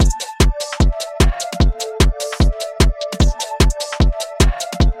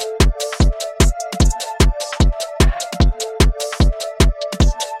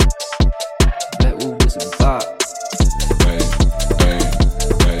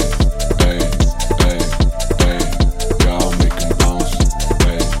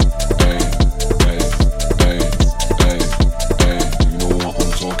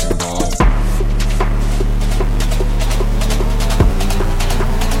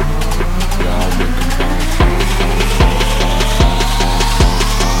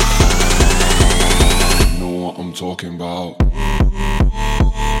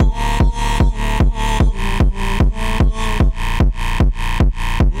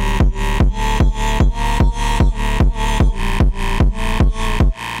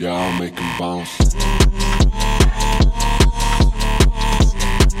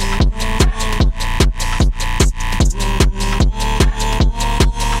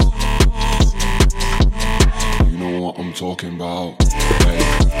talking about. Hey,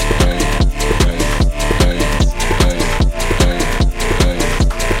 hey, hey, hey, hey, hey, hey,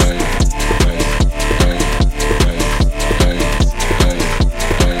 hey, hey, hey, hey, hey,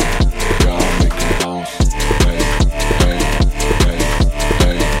 hey, yeah, I'll make 'em bounce. Hey, hey, hey,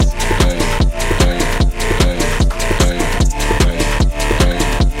 hey, hey, hey, hey, hey, hey,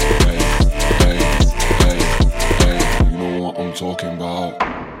 hey, hey, hey, you know what I'm talking about.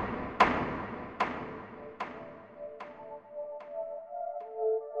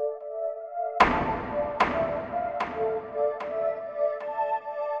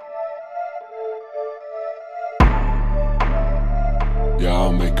 Yeah,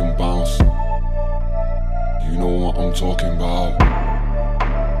 I'll make 'em bounce. You know what I'm talking about.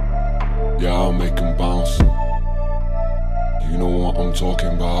 Yeah, I'll make 'em bounce. You know what I'm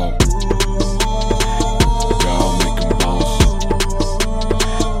talking about. Yeah, I'll make 'em bounce.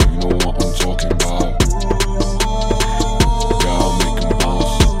 You know what I'm talking about. Yeah, I'll make 'em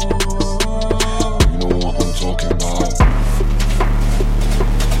bounce. You know what I'm talking about.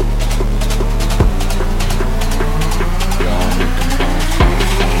 Yeah, I'll make 'em bounce.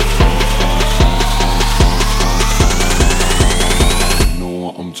 You know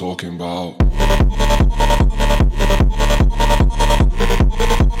what I'm talking about.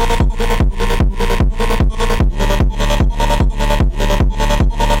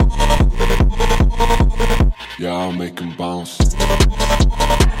 Yeah, I'll make 'em bounce.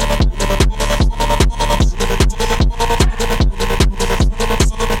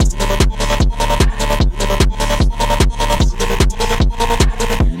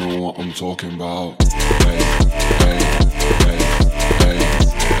 You know what I'm talking about. Hey, hey.